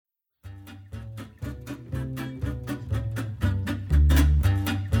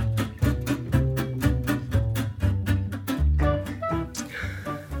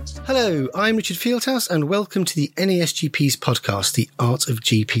Hello, I'm Richard Fieldhouse and welcome to the NASGP's podcast, The Art of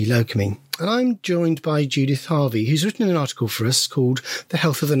GP Locuming. And I'm joined by Judith Harvey, who's written an article for us called The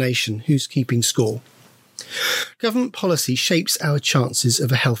Health of the Nation, Who's Keeping Score? Government policy shapes our chances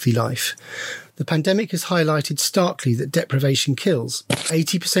of a healthy life. The pandemic has highlighted starkly that deprivation kills.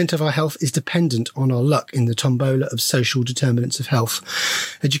 80% of our health is dependent on our luck in the tombola of social determinants of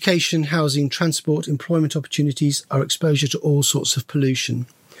health. Education, housing, transport, employment opportunities, our exposure to all sorts of pollution.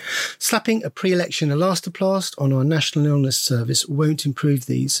 Slapping a pre-election elastoplast on our National Illness Service won't improve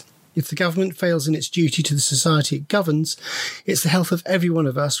these. If the government fails in its duty to the society it governs, it's the health of every one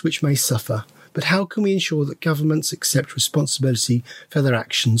of us which may suffer. But how can we ensure that governments accept responsibility for their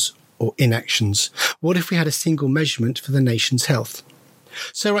actions or inactions? What if we had a single measurement for the nation's health?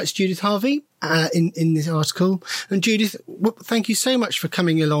 So writes Judith Harvey in this article. And Judith, thank you so much for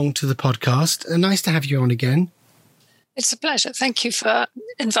coming along to the podcast. Nice to have you on again. It's a pleasure. Thank you for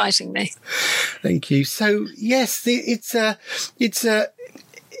inviting me. Thank you. So yes, it's an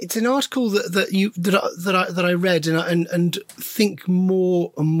article that I read and think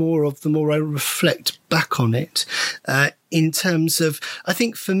more and more of the more I reflect back on it. In terms of, I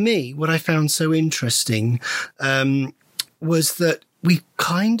think for me, what I found so interesting was that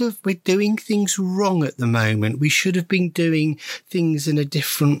we're doing things wrong at the moment. We should have been doing things in a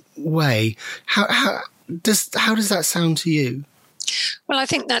different way. How does that sound to you? Well, I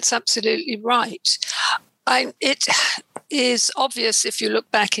think that's absolutely right. It is obvious if you look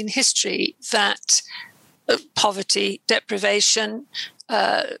back in history that poverty, deprivation,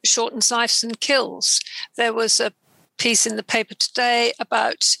 shortens lives and kills. There was a piece in the paper today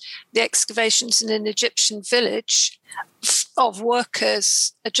about the excavations in an Egyptian village of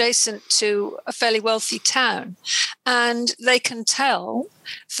workers adjacent to a fairly wealthy town. And they can tell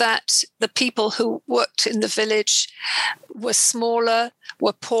that the people who worked in the village were smaller,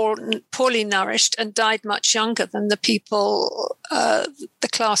 were poorly nourished, and died much younger than the people, the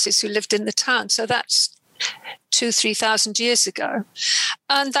classes who lived in the town. So that's 2,000-3,000 years ago.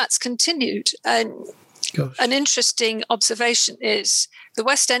 And that's continued. And Gosh. An interesting observation is the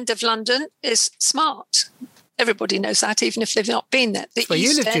West End of London is smart. Everybody knows that, even if they've not been there. Where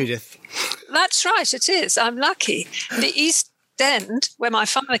you live, Judith. That's right, it is. I'm lucky. The East End, where my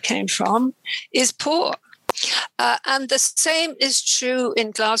father came from, is poor. And the same is true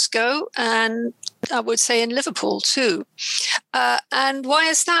in Glasgow and I would say in Liverpool too. And why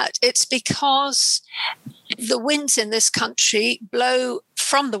is that? It's because the winds in this country blow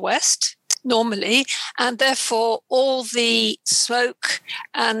from the west normally, and therefore all the smoke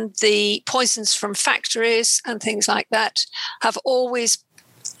and the poisons from factories and things like that have always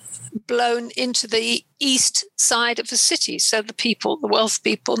blown into the east side of the city. So the wealth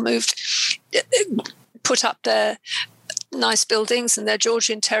people put up their nice buildings and their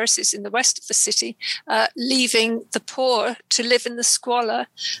Georgian terraces in the west of the city, leaving the poor to live in the squalor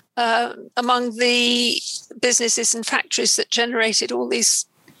among the businesses and factories that generated all these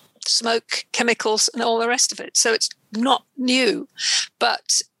smoke, chemicals, and all the rest of it. So it's not new.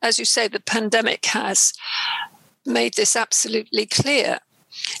 But as you say, the pandemic has made this absolutely clear.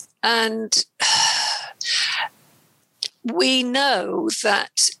 And we know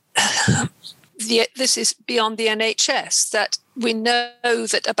that this is beyond the NHS, that we know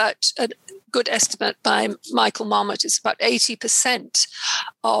that about a good estimate by Michael Marmot is about 80%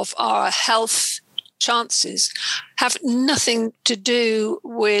 of our health chances have nothing to do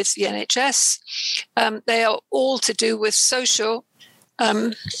with the NHS. They are all to do with social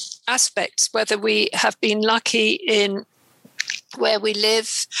aspects, whether we have been lucky in where we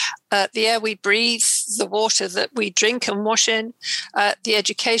live, the air we breathe, the water that we drink and wash in, the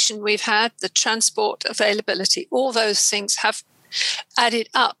education we've had, the transport availability, all those things have added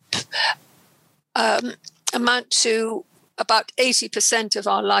up, amount to about 80% of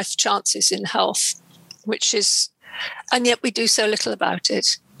our life chances in health, and yet we do so little about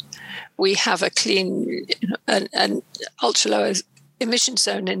it. We have a clean and ultra-low emission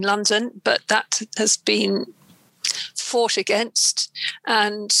zone in London, but that has been fought against,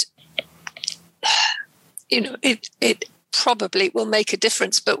 and it probably will make a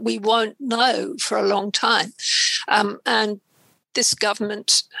difference, but we won't know for a long time. And this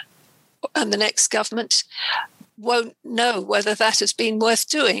government and the next government won't know whether that has been worth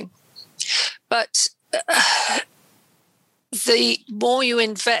doing. But the more you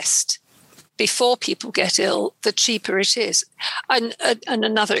invest before people get ill, the cheaper it is. And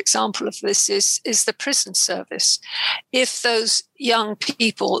another example of this is the prison service. If those young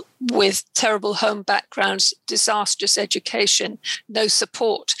people with terrible home backgrounds, disastrous education, no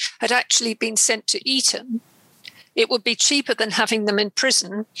support, had actually been sent to Eton, It would be cheaper than having them in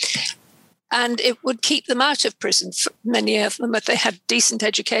prison, and it would keep them out of prison. For many of them, if they had decent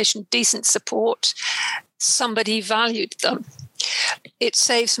education, decent support, somebody valued them. It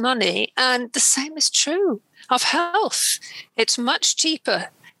saves money, and the same is true of health. It's much cheaper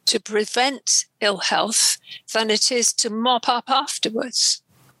to prevent ill health than it is to mop up afterwards.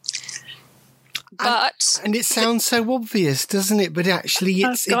 And it sounds so obvious, doesn't it? But actually,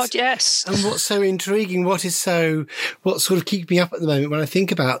 it's yes. And what's so intriguing, what sort of keeps me up at the moment when I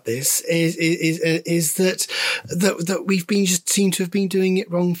think about this is that we've seem to have been doing it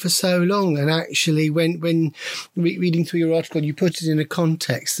wrong for so long. And actually, when reading through your article, you put it in a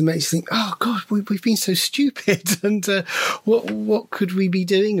context that makes you think, oh God, we've been so stupid. And what could we be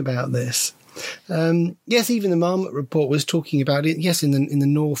doing about this? Yes, even the Marmot report was talking about it. Yes, in the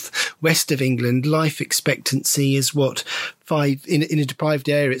northwest of England, life expectancy is in a deprived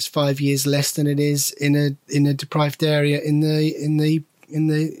area. It's 5 years less than it is in a deprived area in the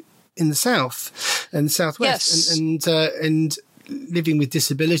south and southwest. Yes. And living with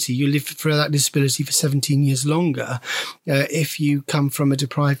disability, you live for that disability for 17 years longer if you come from a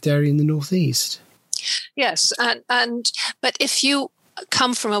deprived area in the northeast. Yes, but if you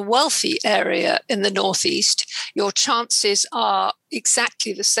come from a wealthy area in the northeast, your chances are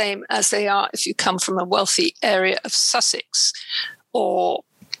exactly the same as they are if you come from a wealthy area of Sussex or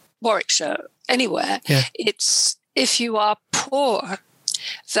Warwickshire, anywhere. Yeah. It's if you are poor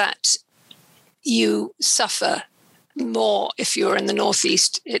that you suffer more. If you're in the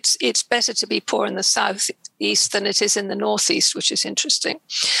northeast, it's better to be poor in the southeast than it is in the northeast, which is interesting.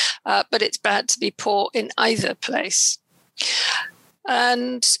 But it's bad to be poor in either place.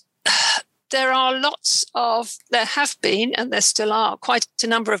 And there have been, and there still are, quite a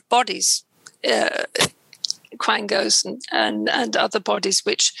number of bodies, Quangos and other bodies,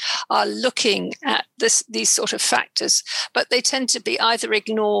 which are looking at these sort of factors, but they tend to be either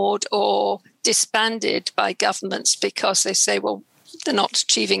ignored or disbanded by governments because they say, well, they're not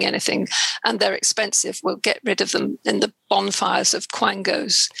achieving anything and they're expensive. We'll get rid of them in the bonfires of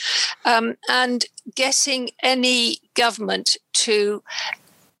Quangos. And getting any government to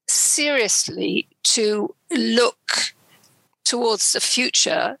seriously to look towards the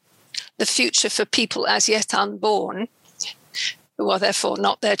future for people as yet unborn, who are therefore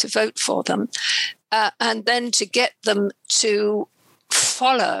not there to vote for them, and then to get them to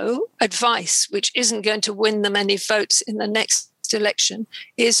follow advice which isn't going to win them any votes in the next election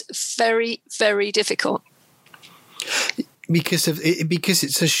is very, very difficult. Because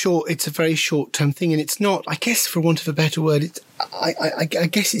it's a very short-term thing, and it's not, I guess, for want of a better word, I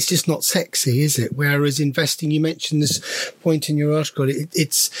guess it's just not sexy, is it? Whereas investing, you mentioned this point in your article,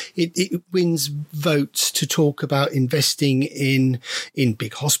 it wins votes to talk about investing in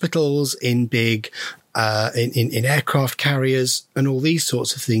big hospitals, in big in aircraft carriers and all these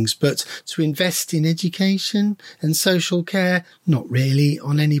sorts of things. But to invest in education and social care, not really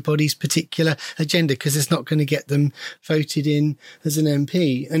on anybody's particular agenda, because it's not going to get them voted in as an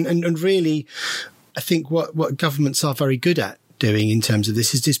MP. And really, I think what governments are very good at doing in terms of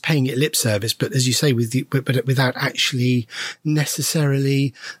this is just paying it lip service, but as you say, but without actually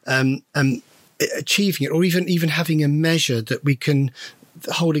necessarily achieving it, or even having a measure that we can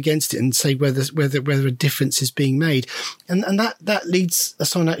hold against it and say whether a difference is being made. And that leads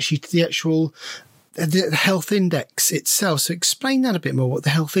us on actually to the health index itself. So explain that a bit more, what the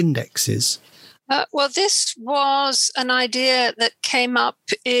health index is. Well, this was an idea that came up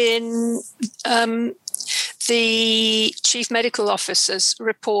in the Chief Medical Officer's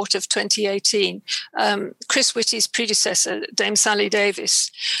report of 2018. Chris Whitty's predecessor, Dame Sally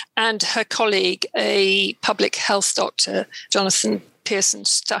Davis, and her colleague, a public health doctor, Jonathan Pearson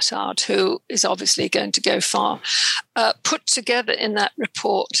Stuttard, who is obviously going to go far, put together in that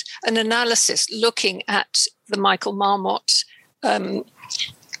report an analysis looking at the Michael Marmot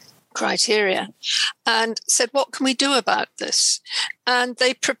criteria and said, what can we do about this? And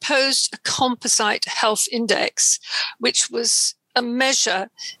they proposed a composite health index, which was a measure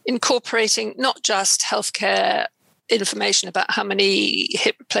incorporating not just healthcare information about how many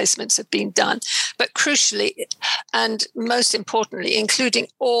hip replacements have been done, but crucially and most importantly, including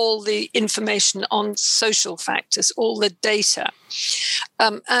all the information on social factors, all the data.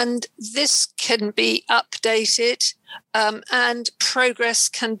 And this can be updated and progress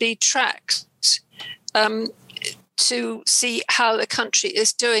can be tracked to see how the country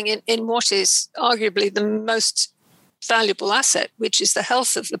is doing in what is arguably the most valuable asset, which is the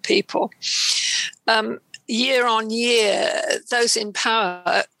health of the people. Year on year, those in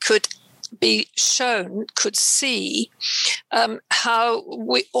power could be shown, could see how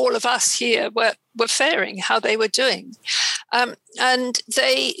all of us here were faring, how they were doing. And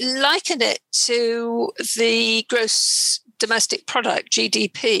they liken it to the gross domestic product,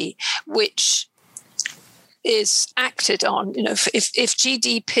 GDP, which is acted on. If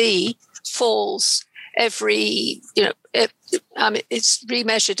GDP falls every, it's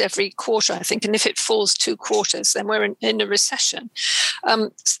remeasured every quarter, I think. And if it falls 2 quarters, then we're in a recession.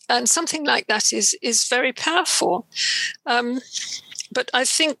 And something like that is very powerful. But I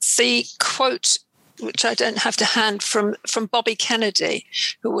think the quote, which I don't have to hand, from Bobby Kennedy,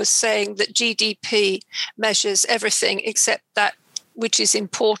 who was saying that GDP measures everything except that which is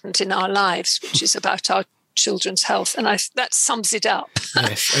important in our lives, which is about our children's health, and that sums it up.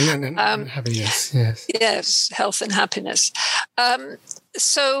 Yes, and happiness. Yes, yes, health and happiness.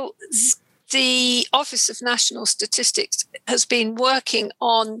 So the Office of National Statistics has been working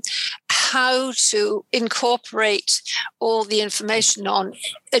on how to incorporate all the information on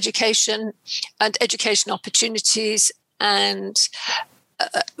education and education opportunities and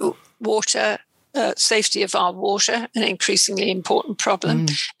water. Safety of our water, an increasingly important problem,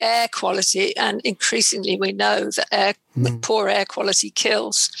 air quality, and increasingly we know that poor air quality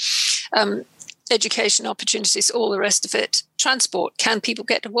kills, education opportunities, all the rest of it, transport, can people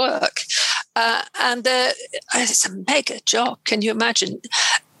get to work? And it's a mega job. Can you imagine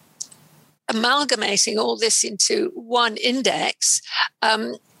amalgamating all this into one index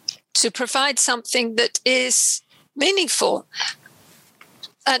to provide something that is meaningful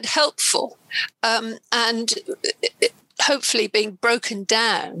and helpful, and hopefully being broken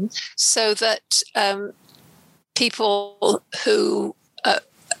down so that people who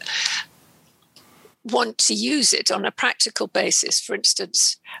want to use it on a practical basis, for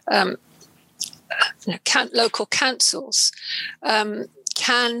instance, local councils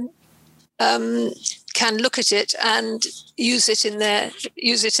can look at it and use it in their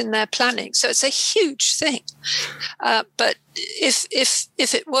planning. So it's a huge thing. But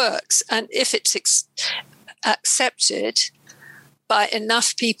if it works, and if it's accepted by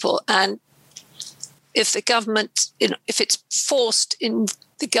enough people, and if the government, if it's forced in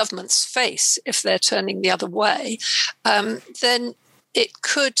the government's face, if they're turning the other way, then it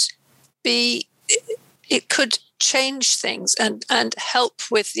could change things and help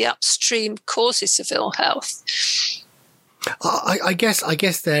with the upstream causes of ill health. I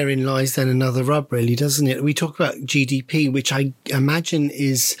guess therein lies then another rub, really, doesn't it? We talk about GDP, which I imagine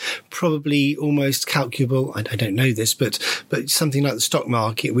is probably almost calculable. I don't know this, but something like the stock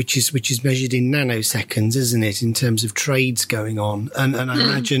market, which is measured in nanoseconds, isn't it, in terms of trades going on? And I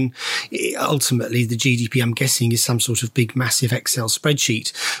imagine ultimately the GDP, I'm guessing, is some sort of big, massive Excel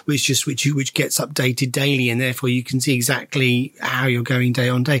spreadsheet, which gets updated daily, and therefore you can see exactly how you're going day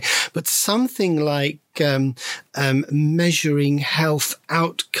on day. But something like measuring health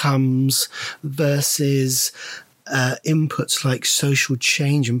outcomes versus inputs like social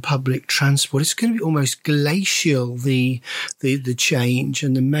change and public transport, it's going to be almost glacial, the change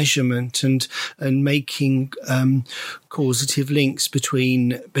and the measurement and making causative links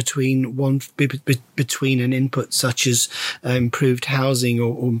between an input such as improved housing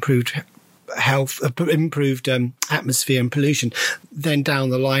or improved health, improved atmosphere and pollution, then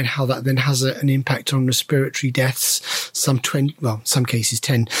down the line how that then has an impact on respiratory deaths, some cases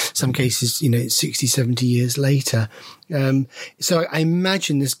 10, some cases 60, 70 years later. So I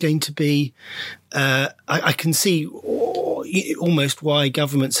imagine there's going to be I can see almost why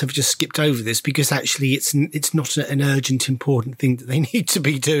governments have just skipped over this, because actually it's not an urgent, important thing that they need to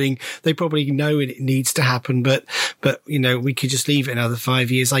be doing. They probably know it needs to happen, but we could just leave it another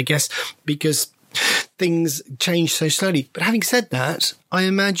 5 years, I guess, because things change so slowly. But having said that, I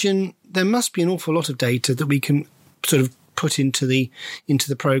imagine there must be an awful lot of data that we can sort of put into the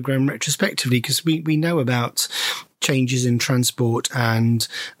program retrospectively, because we know about changes in transport and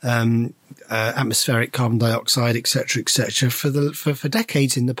atmospheric carbon dioxide, etc., for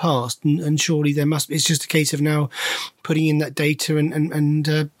decades in the past, and surely there must. It's just a case of now putting in that data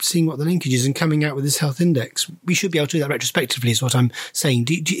and seeing what the linkage is and coming out with this health index. We should be able to do that retrospectively, is what I'm saying.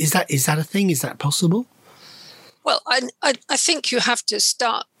 Is that a thing? Is that possible? Well, I think you have to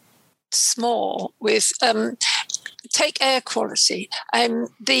start small with. Take air quality.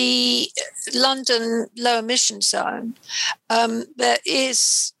 The London low emission zone, they're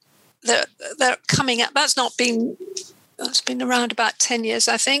coming up. It's been around about 10 years,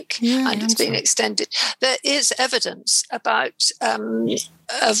 I think, and it's been extended. There is evidence about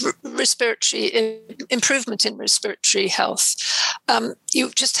of respiratory improvement in respiratory health. You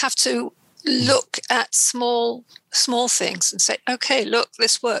just have to look at small things and say, okay, look,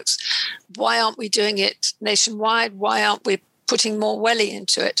 this works. Why aren't we doing it nationwide? Why aren't we putting more welly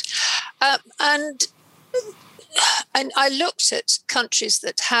into it? And I looked at countries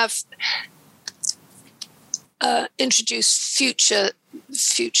that have introduced future,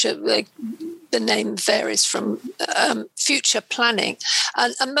 like the name varies from future planning,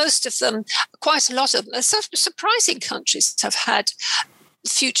 and most of them, quite a lot of them, surprising countries have had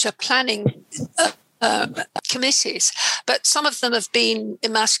future planning committees, but some of them have been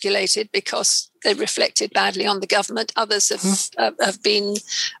emasculated because they reflected badly on the government. Others have been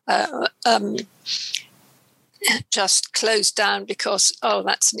just closed down because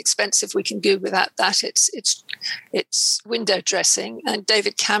that's an expensive. We can do without that. It's window dressing, and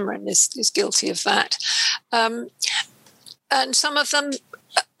David Cameron is guilty of that. And some of them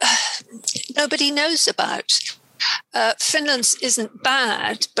nobody knows about. Finland's isn't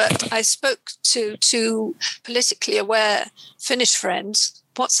bad, but I spoke to two politically aware Finnish friends.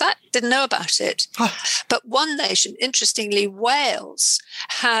 What's that? Didn't know about it. But one nation, interestingly, Wales,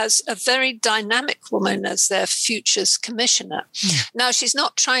 has a very dynamic woman as their futures commissioner. Now, she's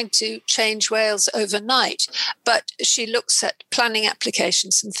not trying to change Wales overnight, but she looks at planning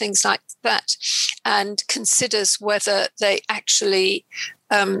applications and things like that and considers whether they actually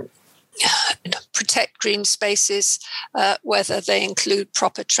protect green spaces, whether they include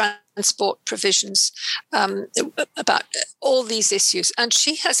proper transport provisions, about all these issues. And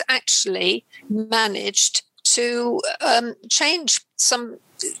she has actually managed to change some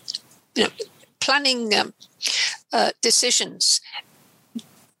planning decisions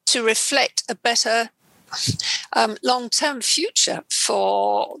to reflect a better long-term future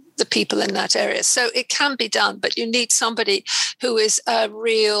for the people in that area. So it can be done, but you need somebody who is a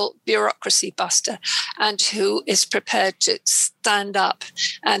real bureaucracy buster and who is prepared to stand up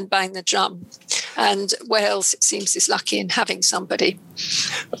and bang the drum. And Wales, it seems, is lucky in having somebody.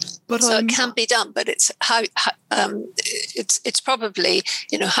 But so it can be done, but it's it's probably,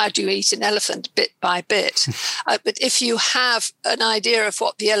 how do you eat an elephant bit by bit? But if you have an idea of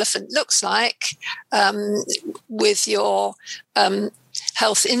what the elephant looks like with your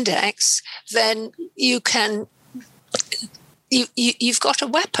health index, then you've got a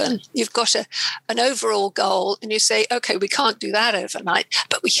weapon. You've got an overall goal, and you say, okay, we can't do that overnight,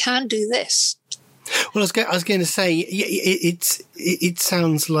 but we can do this. Well, I was going to say, it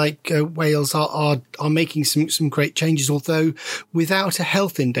sounds like Wales are making some great changes, although without a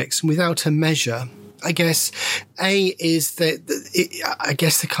health index and without a measure, I guess is that I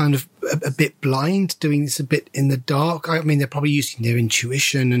guess they're kind of a bit blind, doing this a bit in the dark. I mean, they're probably using their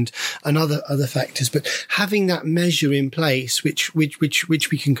intuition and other factors, but having that measure in place, which we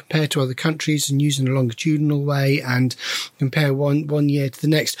can compare to other countries and use in a longitudinal way and compare one year to the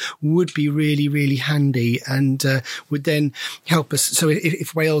next, would be really, really handy and would then help us. So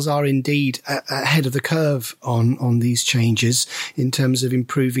if Wales are indeed ahead of the curve on these changes in terms of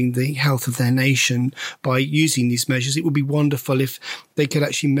improving the health of their nation by using these measures, it would be wonderful if they could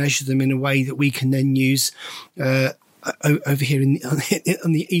actually measure them in a way that we can then use over here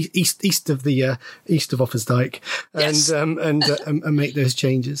on the east of Offansdyke, yes. and make those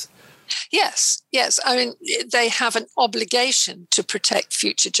changes. Yes. I mean, they have an obligation to protect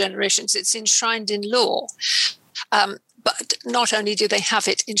future generations. It's enshrined in law. But not only do they have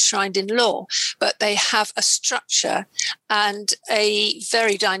it enshrined in law, but they have a structure and a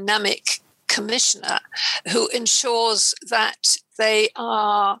very dynamic commissioner who ensures that they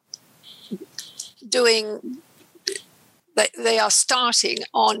are starting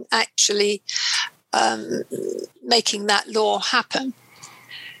on actually making that law happen.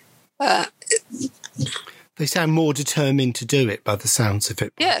 They sound more determined to do it by the sounds of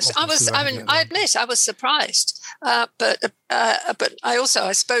it. Yes, I admit I was surprised, but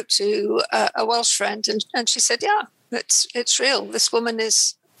I spoke to a Welsh friend, and she said, "Yeah, it's real. This woman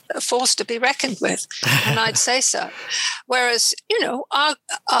is a force to be reckoned with," and I'd say so. Whereas,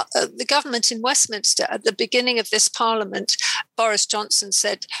 the government in Westminster at the beginning of this Parliament, Boris Johnson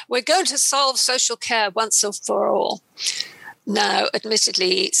said, "We're going to solve social care once and for all." Now,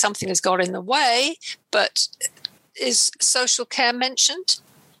 admittedly, something has got in the way, but is social care mentioned?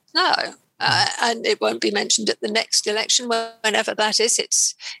 No. And it won't be mentioned at the next election, whenever that is.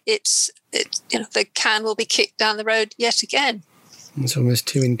 The can will be kicked down the road yet again. It's almost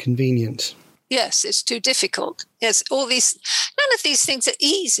too inconvenient. Yes, it's too difficult. Yes, none of these things are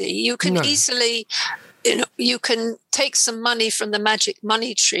easy. You can easily, you can take some money from the magic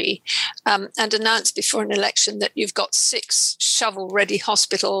money tree and announce before an election that you've got 6 shovel-ready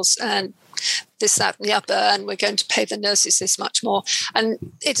hospitals and this, that, and the other, and we're going to pay the nurses this much more.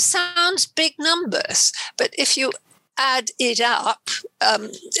 And it sounds big numbers, but if you add it up,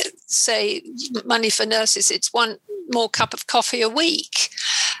 say money for nurses, it's one more cup of coffee a week.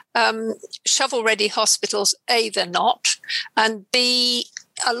 Shovel-ready hospitals, A, they're not, and B,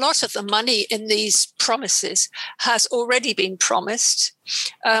 a lot of the money in these promises has already been promised.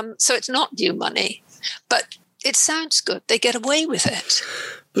 So it's not new money, but it sounds good. They get away with it.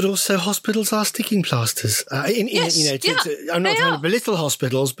 But also, hospitals are sticking plasters. I'm not trying to belittle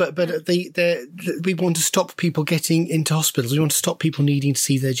hospitals, but we want to stop people getting into hospitals. We want to stop people needing to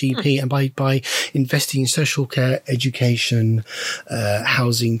see their GP, and by investing in social care, education,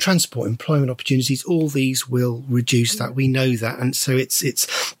 housing, transport, employment opportunities, all these will reduce that. We know that, and so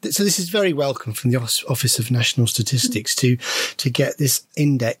so this is very welcome from the Office of National Statistics to get this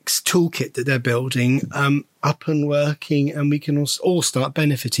index toolkit that they're building up and working, and we can all start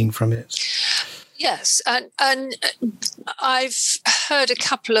benefiting from it. Yes, and I've heard a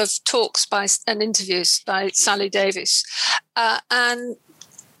couple of talks and interviews by Sally Davies, and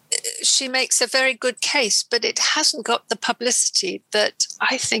she makes a very good case, but it hasn't got the publicity that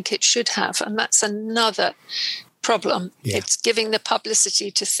I think it should have, and that's another problem. Yeah. It's giving the publicity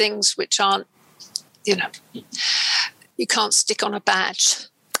to things which aren't, you can't stick on a badge.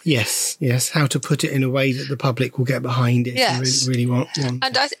 Yes. How to put it in a way that the public will get behind it. Yes. And really want.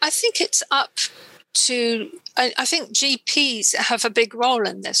 And I think it's up to, I think GPs have a big role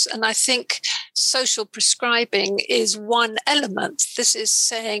in this. And I think social prescribing is one element. This is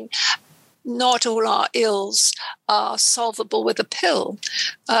saying not all our ills are solvable with a pill.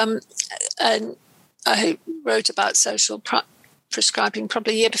 And I wrote about social prescribing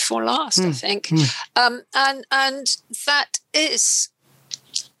probably a year before last, I think. And that is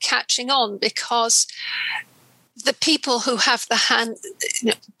catching on, because the people who have the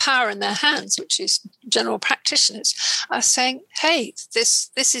power in their hands, which is general practitioners, are saying, hey, this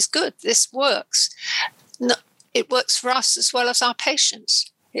is good, this works. No, it works for us as well as our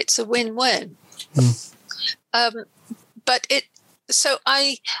patients. It's a win-win. So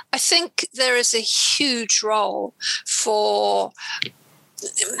I think there is a huge role for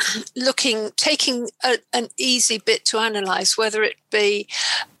taking an easy bit to analyse, whether it be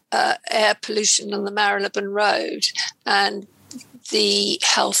air pollution on the Marylebone Road and the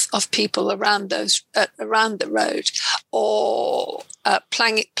health of people around the road, or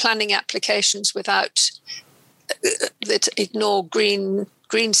planning applications that ignore green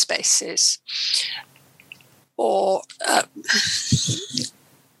spaces, or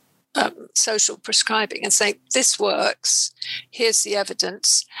social prescribing, and saying this works. Here's the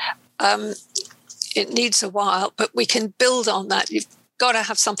evidence. It needs a while, but we can build on that. You've got to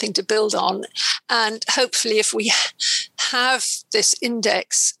have something to build on, and hopefully, if we have this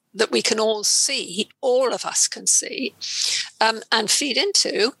index that we can all see, all of us can see, and feed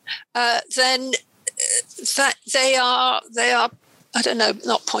into, then that they are. I don't know,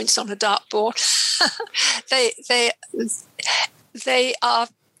 not points on a dartboard. they are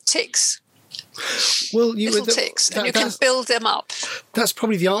ticks. Well, little ticks, and you can build them up. That's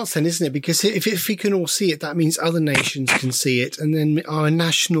probably the answer, then, isn't it? Because if we can all see it, that means other nations can see it, and then our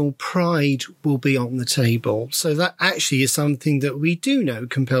national pride will be on the table. So that actually is something that we do know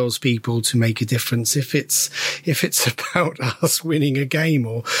compels people to make a difference. If it's about us winning a game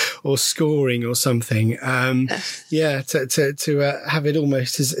or scoring or something, to have it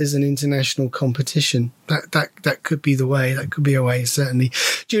almost as an international competition. That could be the way. That could be a way, certainly.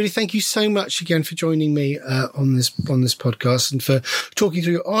 Julie, thank you so much again for joining me on this podcast, and for talking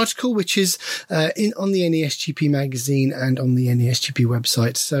through your article, which is on the NESGP magazine and on the NESGP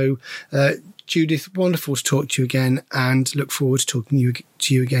website. So, Judith, wonderful to talk to you again, and look forward to talking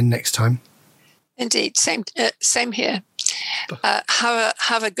to you again next time. Indeed, same here.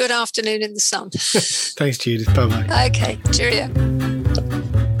 Have a good afternoon in the sun. Thanks, Judith. Bye bye. Okay, cheerio.